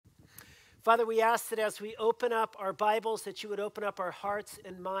Father, we ask that as we open up our Bibles, that you would open up our hearts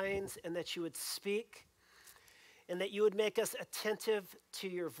and minds, and that you would speak, and that you would make us attentive to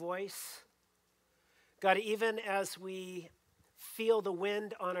your voice. God, even as we feel the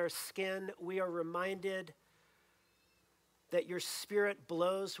wind on our skin, we are reminded that your Spirit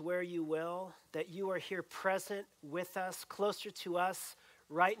blows where you will, that you are here present with us, closer to us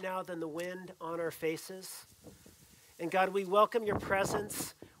right now than the wind on our faces. And God, we welcome your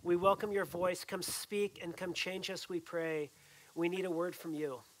presence. We welcome your voice. Come speak and come change us, we pray. We need a word from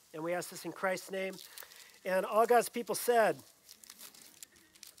you. And we ask this in Christ's name. And all God's people said,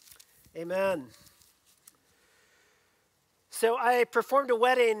 amen. So I performed a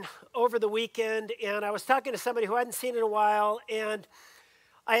wedding over the weekend, and I was talking to somebody who I hadn't seen in a while, and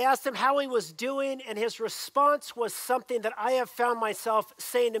I asked him how he was doing, and his response was something that I have found myself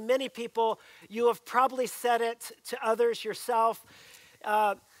saying to many people. You have probably said it to others yourself.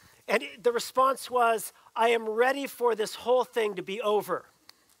 And the response was, I am ready for this whole thing to be over.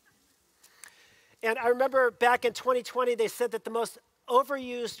 And I remember back in 2020, they said that the most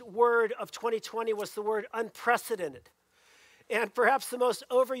overused word of 2020 was the word unprecedented. And perhaps the most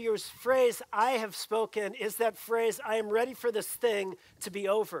overused phrase I have spoken is that phrase, I am ready for this thing to be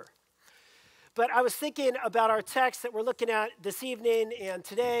over. But I was thinking about our text that we're looking at this evening and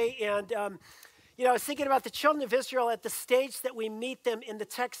today, and I was thinking about the children of Israel at the stage that we meet them in the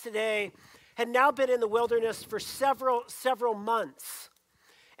text today had now been in the wilderness for several months.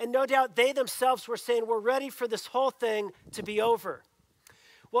 And no doubt they themselves were saying, we're ready for this whole thing to be over.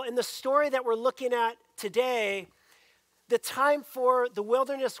 Well, in the story that we're looking at today, the time for the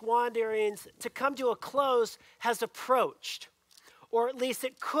wilderness wanderings to come to a close has approached, or at least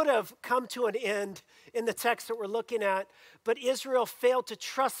it could have come to an end in the text that we're looking at, but Israel failed to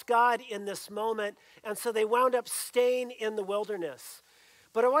trust God in this moment, and so they wound up staying in the wilderness.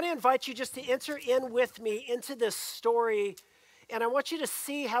 But I want to invite you just to enter in with me into this story, and I want you to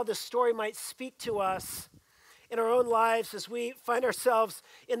see how this story might speak to us in our own lives as we find ourselves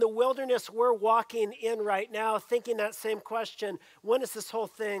in the wilderness we're walking in right now, thinking that same question, when is this whole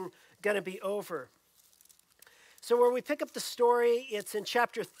thing going to be over? So where we pick up the story, it's in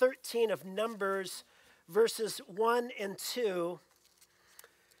chapter 13 of Numbers, verses 1 and 2.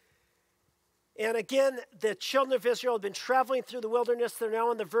 And again, the children of Israel had been traveling through the wilderness. They're now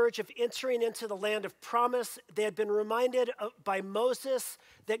on the verge of entering into the land of promise. They had been reminded by Moses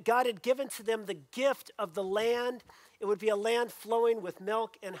that God had given to them the gift of the land. It would be a land flowing with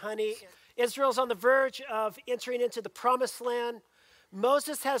milk and honey. Israel's on the verge of entering into the promised land.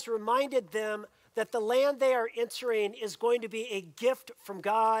 Moses has reminded them that the land they are entering is going to be a gift from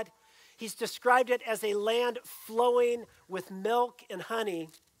God. He's described it as a land flowing with milk and honey.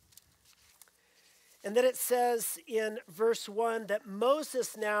 And then it says in verse 1 that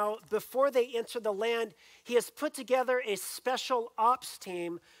Moses now, before they enter the land, he has put together a special ops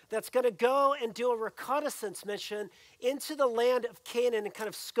team that's going to go and do a reconnaissance mission into the land of Canaan and kind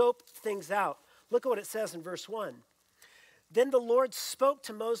of scope things out. Look at what it says in verse 1. Then the Lord spoke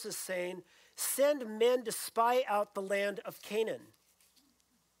to Moses saying, send men to spy out the land of Canaan,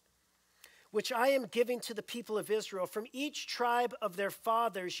 which I am giving to the people of Israel. From each tribe of their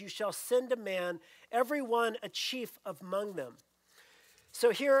fathers you shall send a man, every one a chief among them. So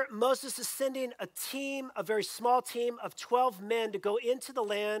here Moses is sending a team, a very small team of 12 men to go into the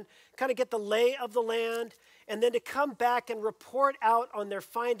land, kind of get the lay of the land, and then to come back and report out on their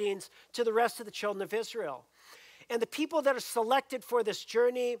findings to the rest of the children of Israel. And the people that are selected for this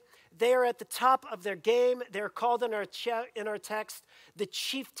journey, they are at the top of their game. They're called in our text the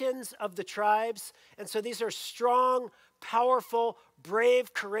chieftains of the tribes. And so these are strong, powerful,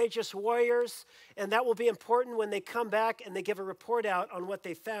 brave, courageous warriors. And that will be important when they come back and they give a report out on what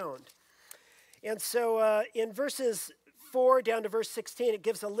they found. And so in verses 4 down to verse 16, it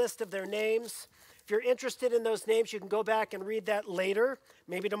gives a list of their names. If you're interested in those names, you can go back and read that later,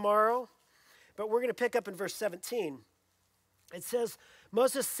 maybe tomorrow. But we're going to pick up in verse 17. It says,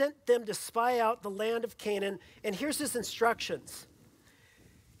 Moses sent them to spy out the land of Canaan, and here's his instructions.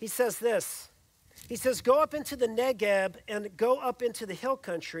 He says this. He says, go up into the Negeb and go up into the hill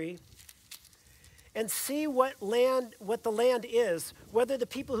country and see what the land is, whether the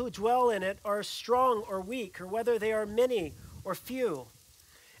people who dwell in it are strong or weak, or whether they are many or few,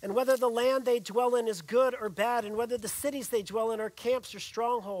 and whether the land they dwell in is good or bad, and whether the cities they dwell in are camps or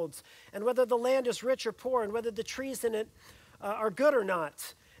strongholds, and whether the land is rich or poor, and whether the trees in it are good or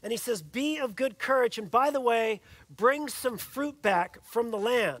not. And he says, be of good courage, and by the way, bring some fruit back from the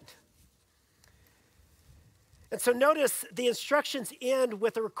land. And so notice the instructions end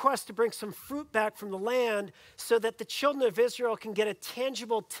with a request to bring some fruit back from the land so that the children of Israel can get a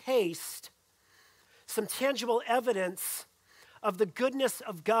tangible taste, some tangible evidence of the goodness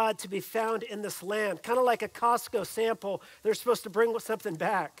of God to be found in this land. Kind of like a Costco sample, they're supposed to bring something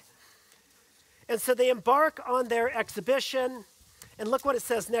back. And so they embark on their exhibition, and look what it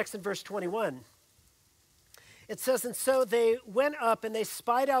says next in verse 21. It says, and so they went up and they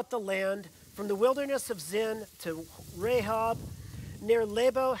spied out the land from the wilderness of Zin to Rehob, near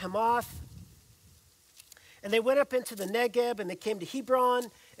Lebo Hamath. And they went up into the Negeb, and they came to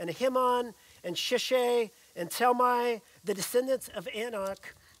Hebron, and Ahiman, and Shishai, and Telmai. The descendants of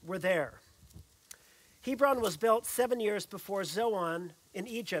Anak were there. Hebron was built 7 years before Zoan in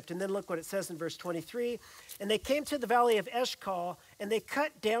Egypt. And then look what it says in verse 23. And they came to the valley of Eshcol, and they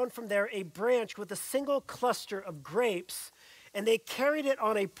cut down from there a branch with a single cluster of grapes, and they carried it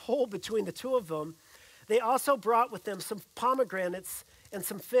on a pole between the two of them. They also brought with them some pomegranates and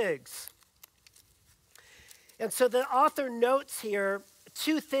some figs. And so the author notes here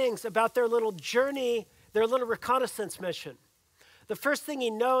two things about their little journey, their little reconnaissance mission. The first thing he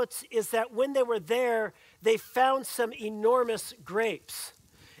notes is that when they were there, they found some enormous grapes.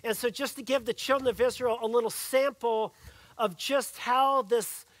 And so just to give the children of Israel a little sample of just how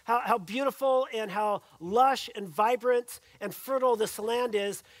beautiful and how lush and vibrant and fertile this land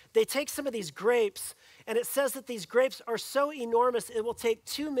is, they take some of these grapes, and it says that these grapes are so enormous, it will take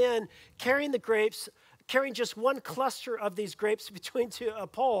two men carrying the grapes, carrying just one cluster of these grapes between a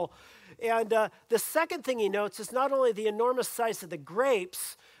pole. And the second thing he notes is not only the enormous size of the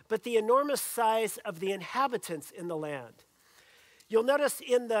grapes, but the enormous size of the inhabitants in the land. You'll notice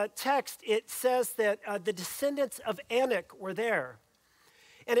in the text, it says that the descendants of Anak were there.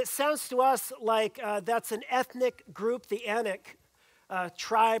 And it sounds to us like that's an ethnic group, the Anak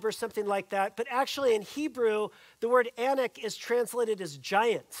tribe or something like that. But actually in Hebrew, the word Anak is translated as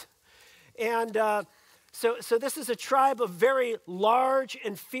giant. And so this is a tribe of very large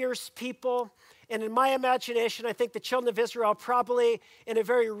and fierce people. And in my imagination, I think the children of Israel probably in a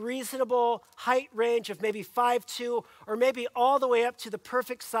very reasonable height range of maybe 5'2", or maybe all the way up to the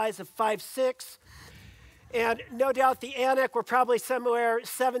perfect size of 5'6". And no doubt the Anak were probably somewhere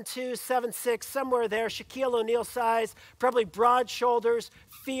 7'2", 7'6", somewhere there, Shaquille O'Neal size, probably broad shoulders,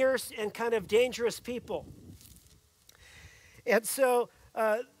 fierce and kind of dangerous people. And so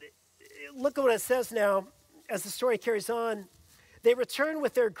look at what it says now as the story carries on. They return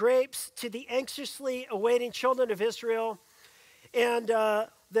with their grapes to the anxiously awaiting children of Israel. And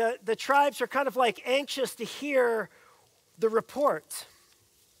the tribes are kind of like anxious to hear the report.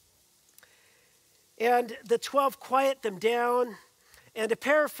 And the 12 quiet them down. And to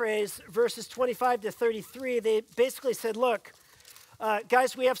paraphrase verses 25 to 33, they basically said, look,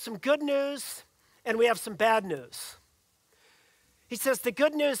 guys, we have some good news and we have some bad news. He says the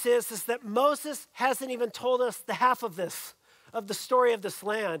good news is that Moses hasn't even told us the half of this, of the story of this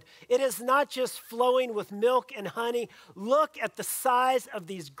land. It is not just flowing with milk and honey. Look at the size of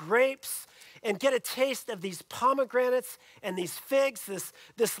these grapes and get a taste of these pomegranates and these figs.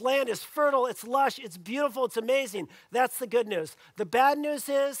 This land is fertile, it's lush, it's beautiful, it's amazing. That's the good news. The bad news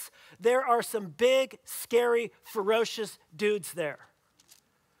is there are some big, scary, ferocious dudes there.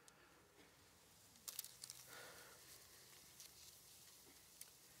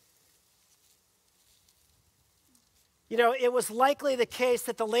 You know, it was likely the case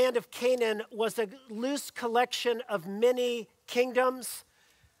that the land of Canaan was a loose collection of many kingdoms,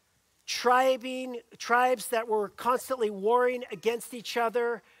 tribes that were constantly warring against each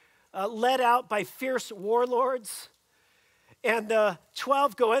other, led out by fierce warlords. And the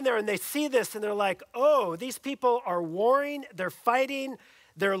 12 go in there and they see this and they're like, oh, these people are warring, they're fighting,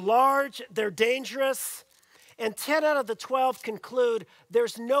 they're large, they're dangerous. And 10 out of the 12 conclude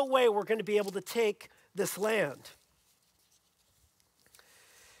there's no way we're going to be able to take this land.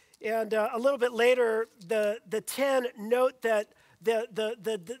 And a little bit later, the 10 note that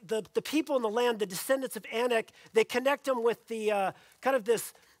the people in the land, the descendants of Anak, they connect them with the kind of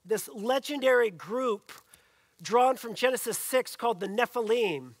this legendary group drawn from Genesis 6 called the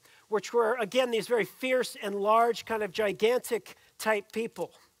Nephilim, which were, again, these very fierce and large, kind of gigantic type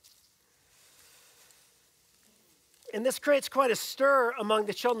people. And this creates quite a stir among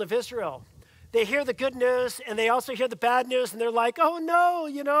the children of Israel. They hear the good news and they also hear the bad news and they're like, oh no,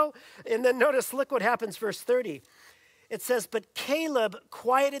 you know. And then notice, look what happens, verse 30. It says, but Caleb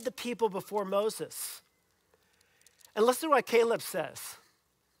quieted the people before Moses. And listen to what Caleb says.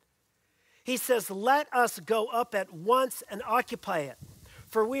 He says, let us go up at once and occupy it,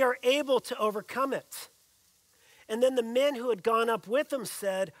 for we are able to overcome it. And then the men who had gone up with him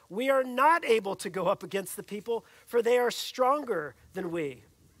said, "We are not able to go up against the people, for they are stronger than we."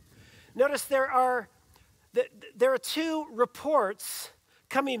 Notice there are two reports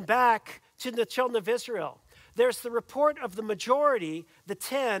coming back to the children of Israel. There's the report of the majority, the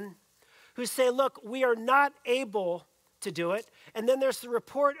 10, who say, "Look, we are not able to do it." And then there's the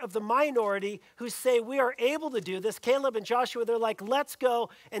report of the minority who say, "We are able to do this." Caleb and Joshua, they're like, "Let's go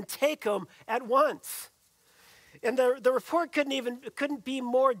and take them at once." And the report couldn't be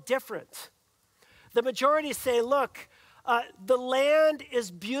more different. The majority say, "Look, the land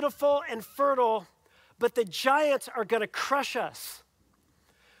is beautiful and fertile, but the giants are going to crush us."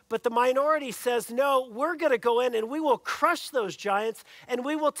 But the minority says, "No, we're going to go in and we will crush those giants and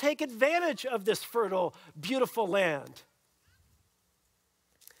we will take advantage of this fertile, beautiful land."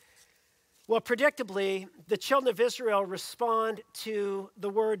 Well, predictably, the children of Israel respond to the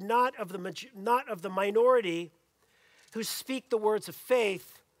word not of the minority who speak the words of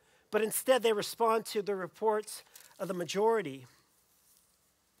faith, but instead they respond to the reports of the majority.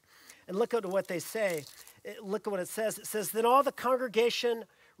 And look at what they say. Look at what it says. It says, "Then all the congregation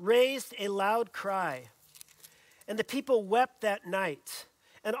raised a loud cry, and the people wept that night,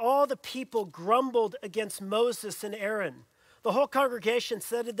 and all the people grumbled against Moses and Aaron. The whole congregation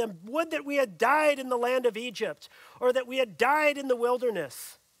said to them, 'Would that we had died in the land of Egypt, or that we had died in the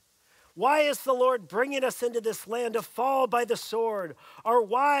wilderness. Why is the Lord bringing us into this land to fall by the sword? Our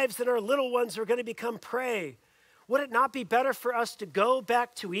wives and our little ones are going to become prey. Would it not be better for us to go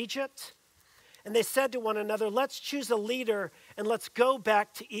back to Egypt?' And they said to one another, 'Let's choose a leader and let's go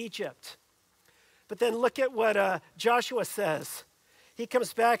back to Egypt.'" But then look at what Joshua says. He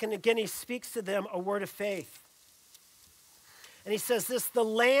comes back and again he speaks to them a word of faith. And he says this, "The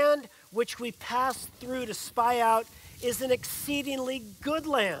land which we passed through to spy out is an exceedingly good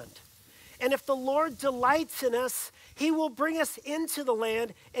land. And if the Lord delights in us, he will bring us into the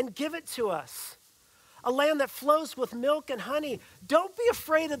land and give it to us. A land that flows with milk and honey. Don't be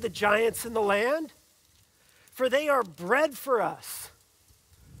afraid of the giants in the land, for they are bread for us."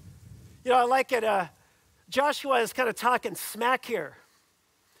 You know, I like it. Joshua is kind of talking smack here.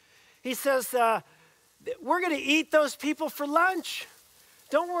 He says, "We're going to eat those people for lunch.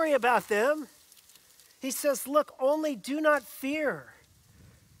 Don't worry about them." He says, "Look, only do not fear.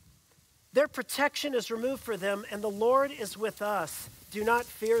 Their protection is removed for them, and the Lord is with us. Do not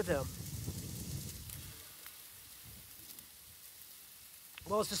fear them."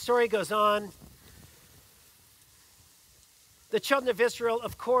 Well, as the story goes on, the children of Israel,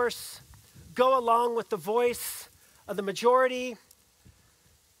 of course, go along with the voice of the majority,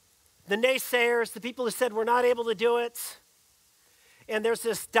 the naysayers, the people who said we're not able to do it. And there's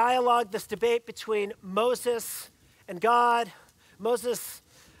this dialogue, this debate between Moses and God. Moses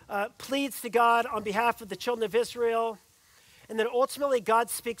pleads to God on behalf of the children of Israel. And then ultimately God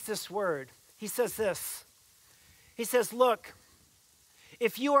speaks this word. He says this. He says, "Look,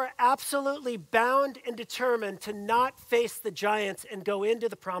 if you are absolutely bound and determined to not face the giants and go into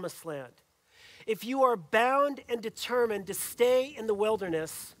the promised land, if you are bound and determined to stay in the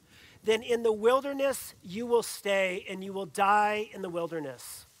wilderness, then in the wilderness you will stay and you will die in the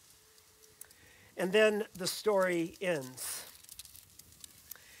wilderness." And then the story ends.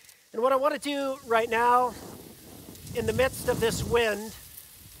 And what I want to do right now, in the midst of this wind,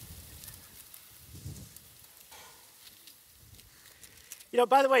 you know,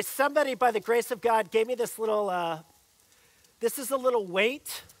 by the way, somebody, by the grace of God, gave me this little, this is a little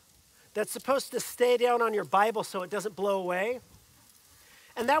weight that's supposed to stay down on your Bible so it doesn't blow away.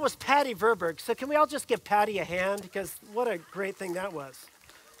 And that was Patty Verberg. So can we all just give Patty a hand? Because what a great thing that was.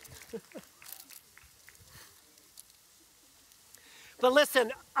 But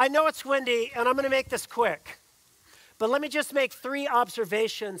listen, I know it's windy, and I'm going to make this quick. But let me just make 3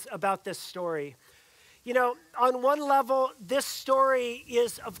 observations about this story. You know, on one level, this story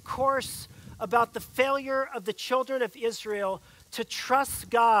is, of course, about the failure of the children of Israel to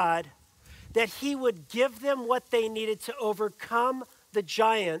trust God that he would give them what they needed to overcome the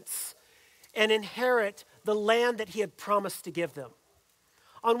giants and inherit the land that he had promised to give them.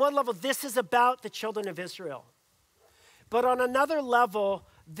 On one level, this is about the children of Israel. But on another level,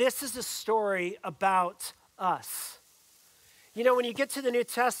 this is a story about us. You know, when you get to the New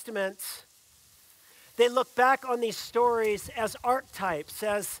Testament, they look back on these stories as archetypes,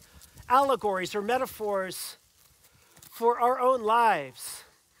 as allegories or metaphors for our own lives.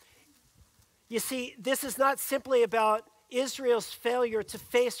 You see, this is not simply about Israel's failure to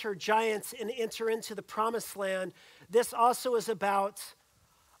face her giants and enter into the promised land. This also is about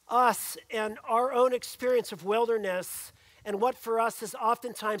us and our own experience of wilderness and what for us is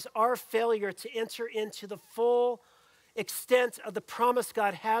oftentimes our failure to enter into the full extent of the promise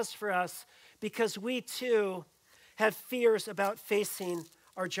God has for us because we too have fears about facing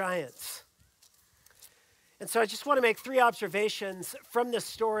our giants. And so I just want to make 3 observations from this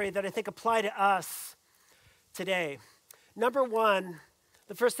story that I think apply to us today. Number 1,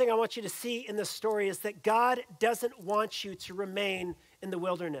 the first thing I want you to see in this story is that God doesn't want you to remain in the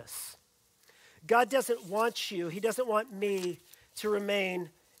wilderness. God doesn't want you, he doesn't want me to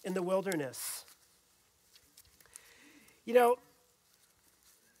remain in the wilderness. You know,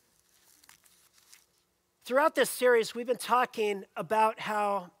 throughout this series, we've been talking about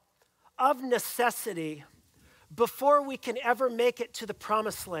how, of necessity, before we can ever make it to the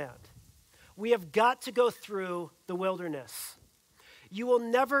promised land, we have got to go through the wilderness. You will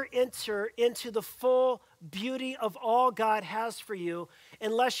never enter into the full beauty of all God has for you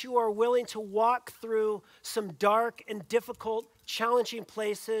unless you are willing to walk through some dark and difficult, challenging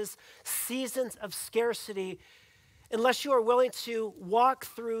places, seasons of scarcity, unless you are willing to walk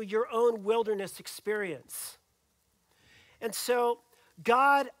through your own wilderness experience. And so,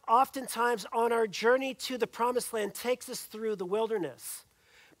 God oftentimes on our journey to the promised land takes us through the wilderness.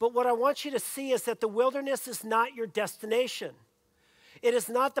 But what I want you to see is that the wilderness is not your destination. It is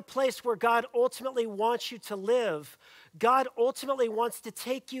not the place where God ultimately wants you to live. God ultimately wants to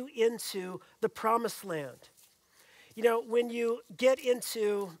take you into the promised land. You know, when you get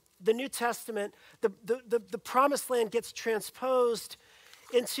into the New Testament, the promised land gets transposed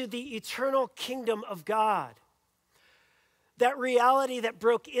into the eternal kingdom of God. That reality that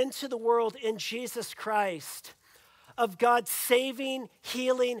broke into the world in Jesus Christ, of God's saving,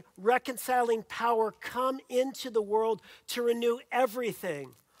 healing, reconciling power come into the world to renew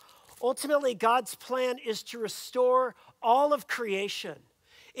everything. Ultimately, God's plan is to restore all of creation.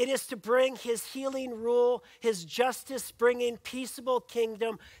 It is to bring his healing rule, his justice-bringing, peaceable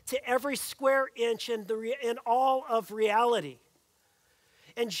kingdom to every square inch in all of reality.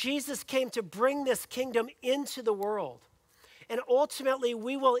 And Jesus came to bring this kingdom into the world. And ultimately,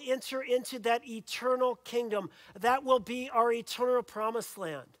 we will enter into that eternal kingdom. That will be our eternal promised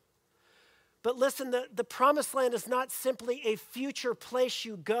land. But listen, the promised land is not simply a future place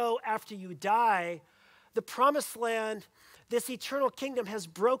you go after you die. The promised land, this eternal kingdom, has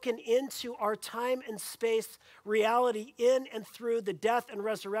broken into our time and space reality in and through the death and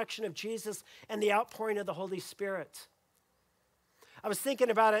resurrection of Jesus and the outpouring of the Holy Spirit. I was thinking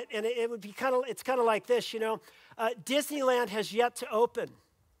about it, and it's kind of like this, you know. Disneyland has yet to open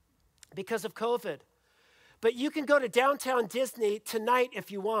because of COVID. But you can go to downtown Disney tonight if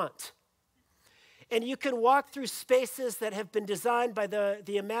you want. And you can walk through spaces that have been designed by the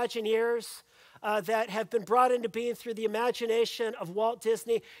Imagineers, that have been brought into being through the imagination of Walt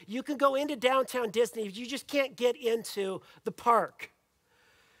Disney. You can go into downtown Disney. You just can't get into the park.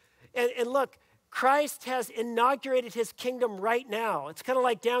 And look, Christ has inaugurated his kingdom right now. It's kind of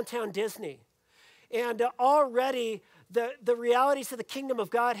like downtown Disney. And already the realities of the kingdom of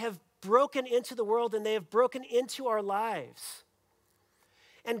God have broken into the world, and they have broken into our lives.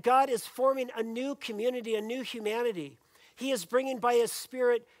 And God is forming a new community, a new humanity. He is bringing by his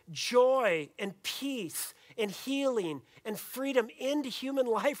Spirit joy and peace and healing and freedom into human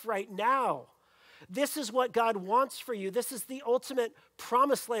life right now. This is what God wants for you. This is the ultimate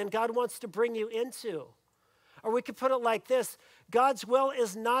promised land God wants to bring you into. Or we could put it like this: God's will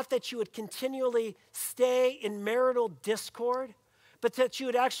is not that you would continually stay in marital discord, but that you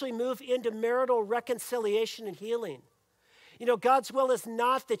would actually move into marital reconciliation and healing. You know, God's will is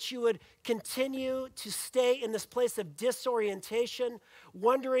not that you would continue to stay in this place of disorientation,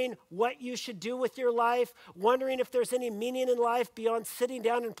 wondering what you should do with your life, wondering if there's any meaning in life beyond sitting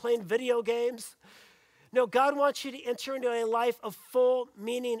down and playing video games. No, God wants you to enter into a life of full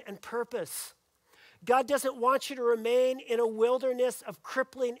meaning and purpose. God doesn't want you to remain in a wilderness of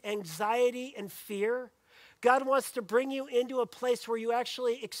crippling anxiety and fear. God wants to bring you into a place where you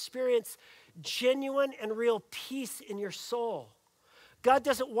actually experience genuine and real peace in your soul. God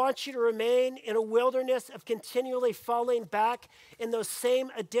doesn't want you to remain in a wilderness of continually falling back in those same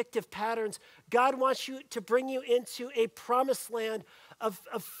addictive patterns. God wants you to bring you into a promised land of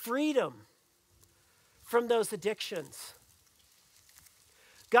freedom from those addictions.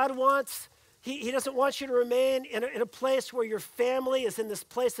 God wants He doesn't want you to remain in a place where your family is in this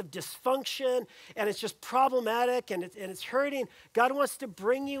place of dysfunction and it's just problematic and it's hurting. God wants to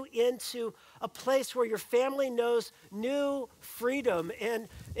bring you into a place where your family knows new freedom and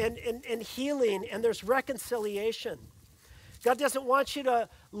healing, and there's reconciliation. God doesn't want you to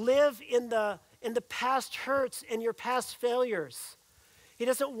live in the past hurts and your past failures. He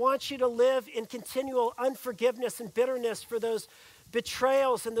doesn't want you to live in continual unforgiveness and bitterness for those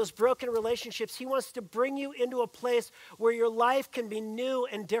betrayals and those broken relationships. He wants to bring you into a place where your life can be new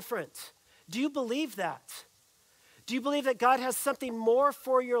and different. Do you believe that? Do you believe that God has something more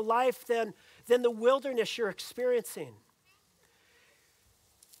for your life than the wilderness you're experiencing?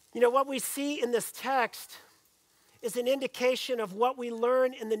 You know, what we see in this text is an indication of what we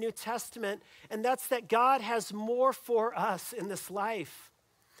learn in the New Testament, and that's that God has more for us in this life.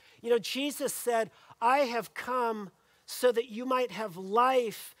 You know, Jesus said, I have come so that you might have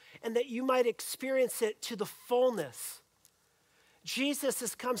life and that you might experience it to the fullness. Jesus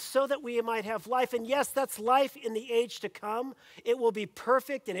has come so that we might have life. And yes, that's life in the age to come. It will be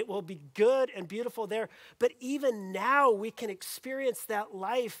perfect and it will be good and beautiful there. But even now, we can experience that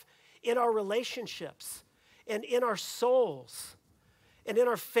life in our relationships and in our souls and in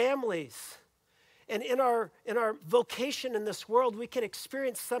our families and in our vocation in this world. We can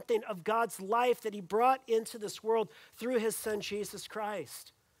experience something of God's life that he brought into this world through his son, Jesus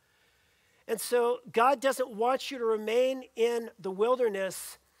Christ. And so God doesn't want you to remain in the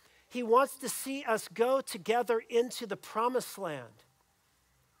wilderness. He wants to see us go together into the promised land.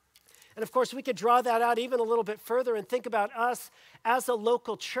 And of course, we could draw that out even a little bit further and think about us as a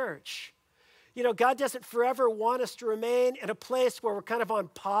local church. You know, God doesn't forever want us to remain in a place where we're kind of on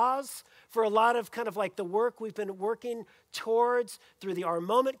pause for a lot of kind of like the work we've been working towards through the Our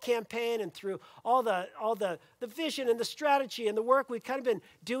Moment campaign and through all the vision and the strategy and the work we've kind of been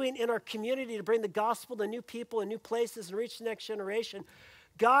doing in our community to bring the gospel to new people and new places and reach the next generation.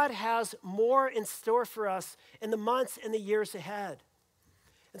 God has more in store for us in the months and the years ahead.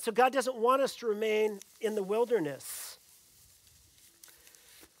 And so God doesn't want us to remain in the wilderness.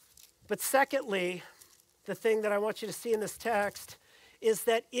 But secondly, the thing that I want you to see in this text is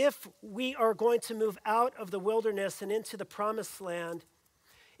that if we are going to move out of the wilderness and into the promised land,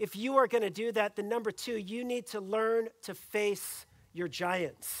 if you are going to do that, then number two, you need to learn to face your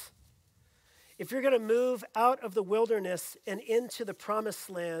giants. If you're going to move out of the wilderness and into the promised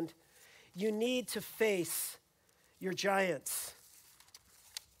land, you need to face your giants.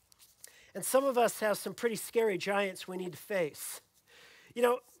 And some of us have some pretty scary giants we need to face. You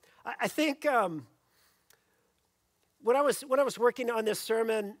know, I think when I was working on this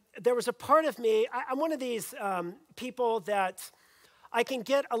sermon, there was a part of me, I'm one of these people that I can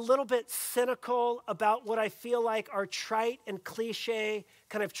get a little bit cynical about what I feel like are trite and cliche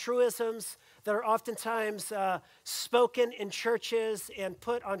kind of truisms that are oftentimes spoken in churches and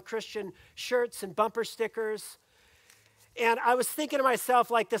put on Christian shirts and bumper stickers. And I was thinking to myself,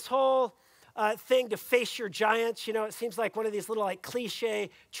 like, this whole thing to face your giants, you know, it seems like one of these little like cliche,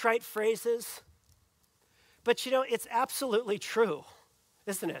 trite phrases. But you know, it's absolutely true,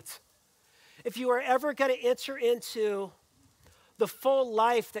 isn't it? If you are ever going to enter into the full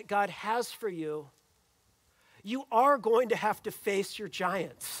life that God has for you, you are going to have to face your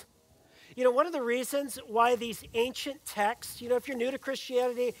giants. You know, one of the reasons why these ancient texts, you know, if you're new to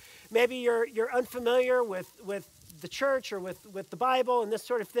Christianity, maybe you're unfamiliar with the church or with the Bible and this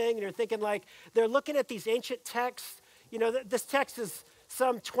sort of thing, and you're thinking like, they're looking at these ancient texts. You know, this text is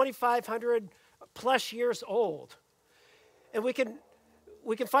some 2,500 plus years old. And we can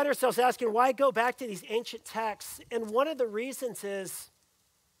find ourselves asking, why go back to these ancient texts? And one of the reasons is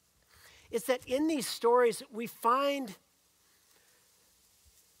that in these stories, we find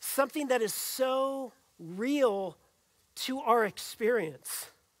something that is so real to our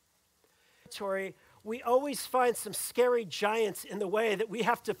experience. We always find some scary giants in the way that we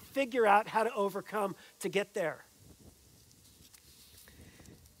have to figure out how to overcome to get there.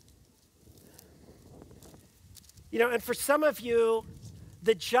 You know, and for some of you,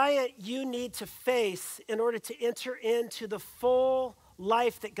 the giant you need to face in order to enter into the full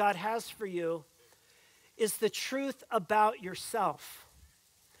life that God has for you is the truth about yourself.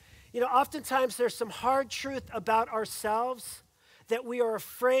 You know, oftentimes there's some hard truth about ourselves that we are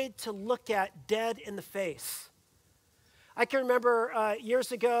afraid to look at dead in the face. I can remember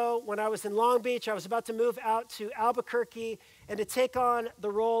years ago when I was in Long Beach, I was about to move out to Albuquerque and to take on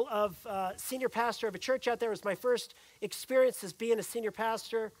the role of senior pastor of a church out there. It was my first experience as being a senior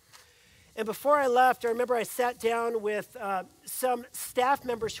pastor. And before I left, I remember I sat down with some staff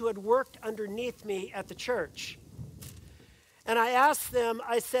members who had worked underneath me at the church. And I asked them,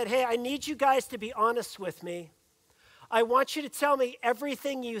 I said, hey, I need you guys to be honest with me. I want you to tell me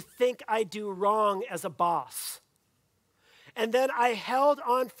everything you think I do wrong as a boss. And then I held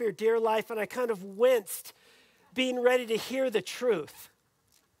on for dear life and I kind of winced, being ready to hear the truth.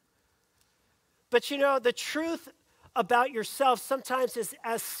 But you know, the truth about yourself sometimes is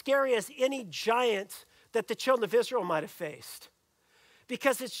as scary as any giant that the children of Israel might have faced.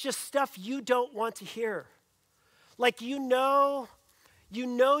 because it's just stuff you don't want to hear. Like you need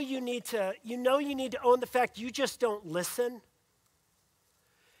to own the fact you just don't listen.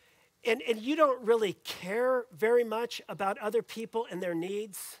 And you don't really care very much about other people and their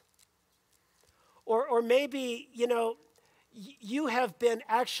needs. Or maybe, you have been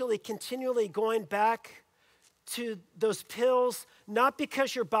actually continually going back to those pills, not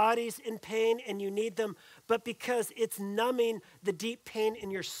because your body's in pain and you need them, but because it's numbing the deep pain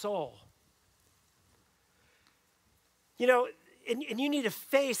in your soul. And you need to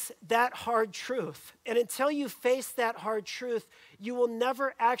face that hard truth. And until you face that hard truth, you will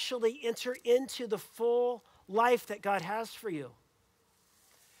never actually enter into the full life that God has for you.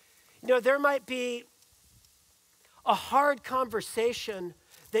 There might be a hard conversation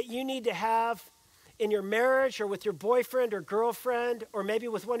that you need to have in your marriage or with your boyfriend or girlfriend or maybe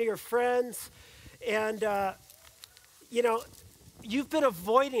with one of your friends. And, you've been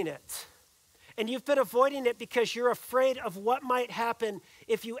avoiding it. And you've been avoiding it because you're afraid of what might happen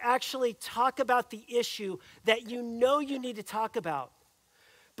if you actually talk about the issue that you need to talk about.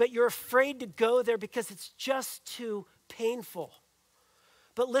 But you're afraid to go there because it's just too painful.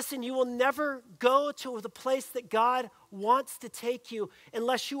 But listen, you will never go to the place that God wants to take you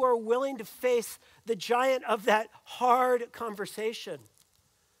unless you are willing to face the giant of that hard conversation.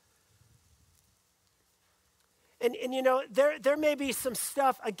 And there may be some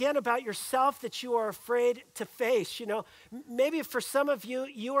stuff, again, about yourself that you are afraid to face. Maybe for some of you,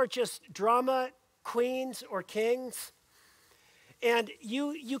 you are just drama queens or kings. And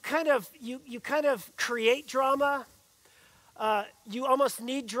you kind of create drama. You almost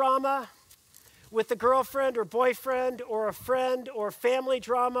need drama with a girlfriend or boyfriend or a friend or family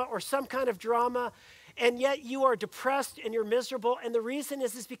drama or some kind of drama. And yet you are depressed and you're miserable. And the reason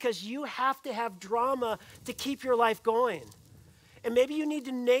is because you have to have drama to keep your life going. And maybe you need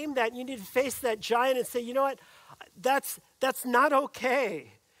to name that. You need to face that giant and say, you know what, that's not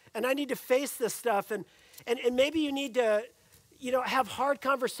okay. And I need to face this stuff. And maybe you need to, have hard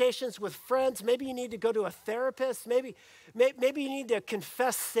conversations with friends. Maybe you need to go to a therapist. Maybe you need to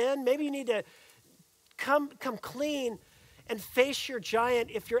confess sin. Maybe you need to come clean and face your giant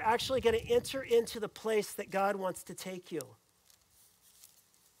if you're actually going to enter into the place that God wants to take you.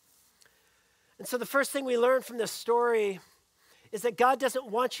 And so the first thing we learn from this story is that God doesn't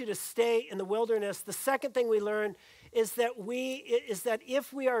want you to stay in the wilderness. The second thing we learn is that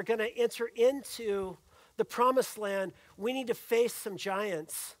if we are going to enter into the promised land, we need to face some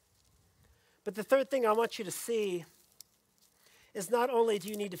giants. But the third thing I want you to see is not only do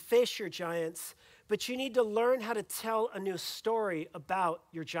you need to face your giants, but you need to learn how to tell a new story about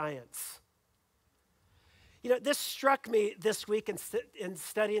your giants. This struck me this week in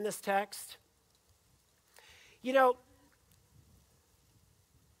studying this text.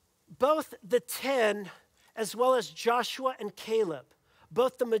 Both the 10 as well as Joshua and Caleb,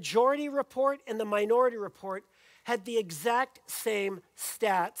 both the majority report and the minority report had the exact same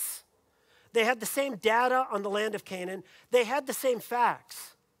stats. They had the same data on the land of Canaan. They had the same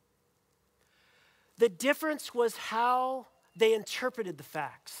facts. The difference was how they interpreted the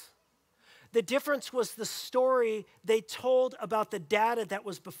facts. The difference was the story they told about the data that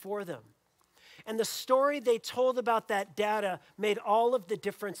was before them. And the story they told about that data made all of the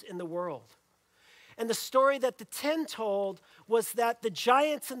difference in the world. And the story that the 10 told was that the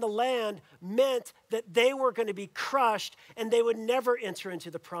giants in the land meant that they were going to be crushed and they would never enter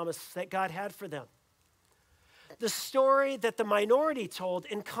into the promise that God had for them. The story that the minority told,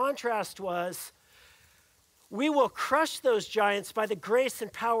 in contrast, was, we will crush those giants by the grace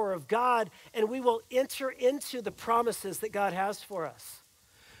and power of God, and we will enter into the promises that God has for us.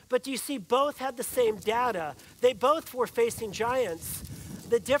 But do you see, both had the same data. They both were facing giants.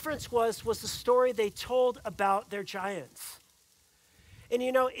 The difference was the story they told about their giants. And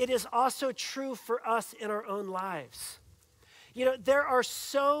it is also true for us in our own lives. There are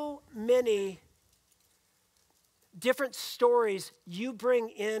so many different stories you bring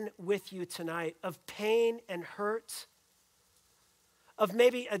in with you tonight of pain and hurt, of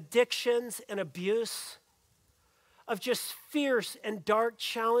maybe addictions and abuse, of just fierce and dark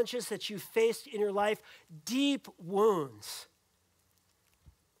challenges that you faced in your life, deep wounds.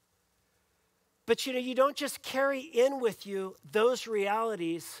 But you don't just carry in with you those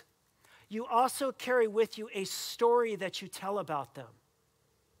realities, you also carry with you a story that you tell about them.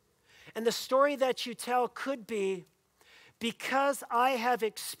 And the story that you tell could be, because I have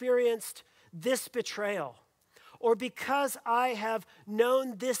experienced this betrayal, or because I have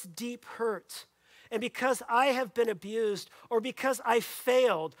known this deep hurt, and because I have been abused, or because I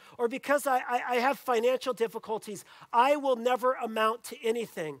failed, or because I have financial difficulties, I will never amount to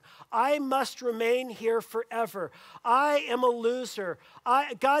anything. I must remain here forever. I am a loser.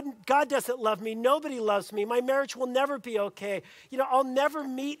 God doesn't love me. Nobody loves me. My marriage will never be okay. I'll never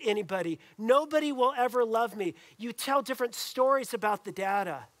meet anybody. Nobody will ever love me. You tell different stories about the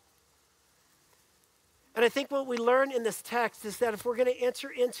data. And I think what we learn in this text is that if we're going to enter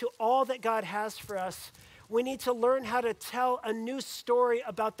into all that God has for us, we need to learn how to tell a new story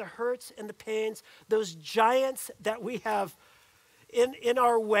about the hurts and the pains, those giants that we have in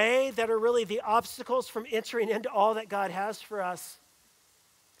our way that are really the obstacles from entering into all that God has for us.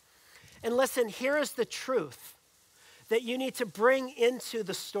 And listen, here is the truth that you need to bring into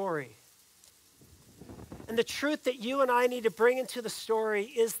the story. And the truth that you and I need to bring into the story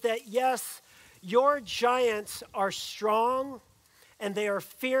is that, yes, your giants are strong, and they are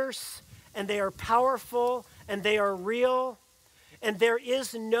fierce, and they are powerful, and they are real, and there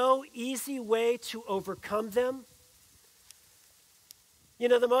is no easy way to overcome them.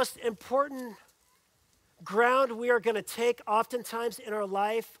 The most important ground we are going to take oftentimes in our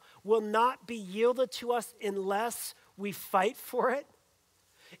life will not be yielded to us unless we fight for it,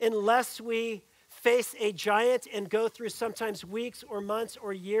 unless we face a giant and go through sometimes weeks or months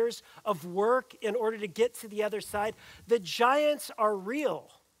or years of work in order to get to the other side. The giants are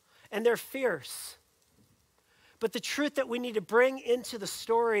real and they're fierce. But the truth that we need to bring into the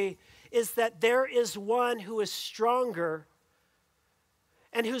story is that there is one who is stronger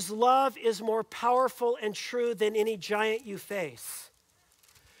and whose love is more powerful and true than any giant you face.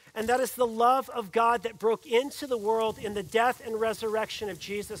 And that is the love of God that broke into the world in the death and resurrection of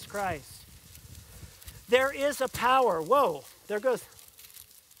Jesus Christ. There is a power. Whoa, there goes.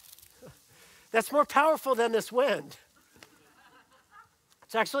 That's more powerful than this wind.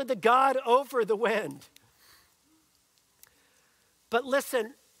 It's actually the God over the wind. But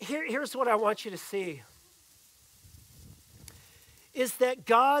listen, here's what I want you to see. Is that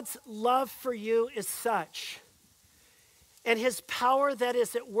God's love for you is such, and his power that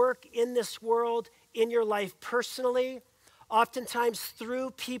is at work in this world, in your life personally, oftentimes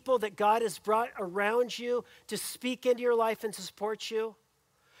through people that God has brought around you to speak into your life and to support you,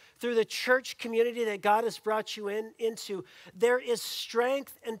 through the church community that God has brought you into, there is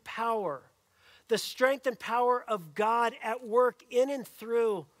strength and power. The strength and power of God at work in and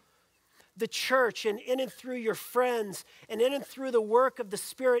through the church and in and through your friends and in and through the work of the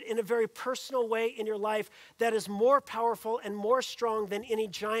Spirit in a very personal way in your life that is more powerful and more strong than any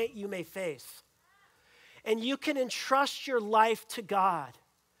giant you may face. And you can entrust your life to God.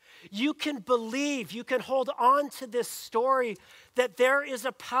 You can believe, you can hold on to this story that there is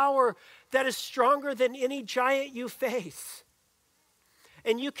a power that is stronger than any giant you face.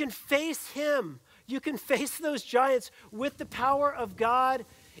 And you can face him. You can face those giants with the power of God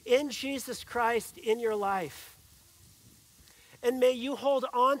in Jesus Christ in your life. And may you hold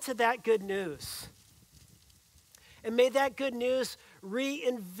on to that good news. And may that good news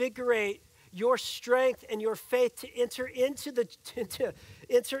reinvigorate your strength and your faith to enter into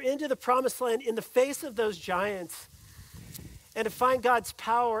the promised land in the face of those giants and to find God's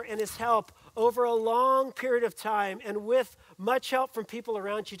power and his help over a long period of time and with much help from people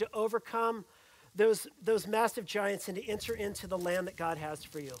around you to overcome those massive giants and to enter into the land that God has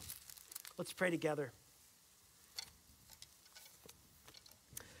for you. Let's pray together.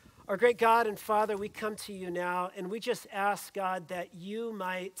 Our great God and Father, we come to you now and we just ask, God, that you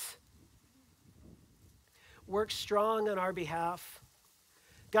might work strong on our behalf.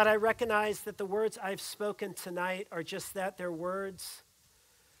 God, I recognize that the words I've spoken tonight are just that, they're words.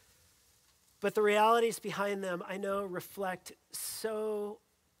 But the realities behind them, I know, reflect so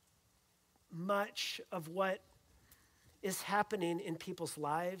much of what is happening in people's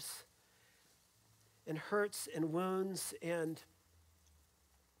lives, and hurts and wounds and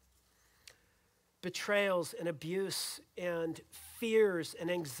betrayals and abuse and fears and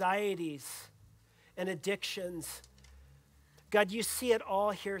anxieties and addictions. God, you see it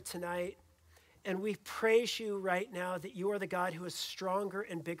all here tonight, and we praise you right now that you are the God who is stronger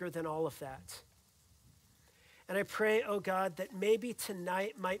and bigger than all of that. And I pray, oh God, that maybe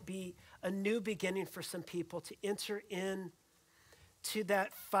tonight might be a new beginning for some people to enter in to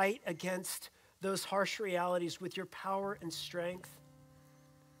that fight against those harsh realities with your power and strength.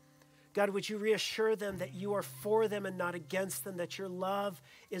 God, would you reassure them that you are for them and not against them, that your love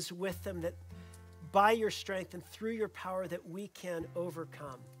is with them, that by your strength and through your power that we can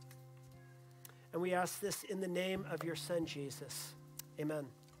overcome. And we ask this in the name of your Son, Jesus. Amen.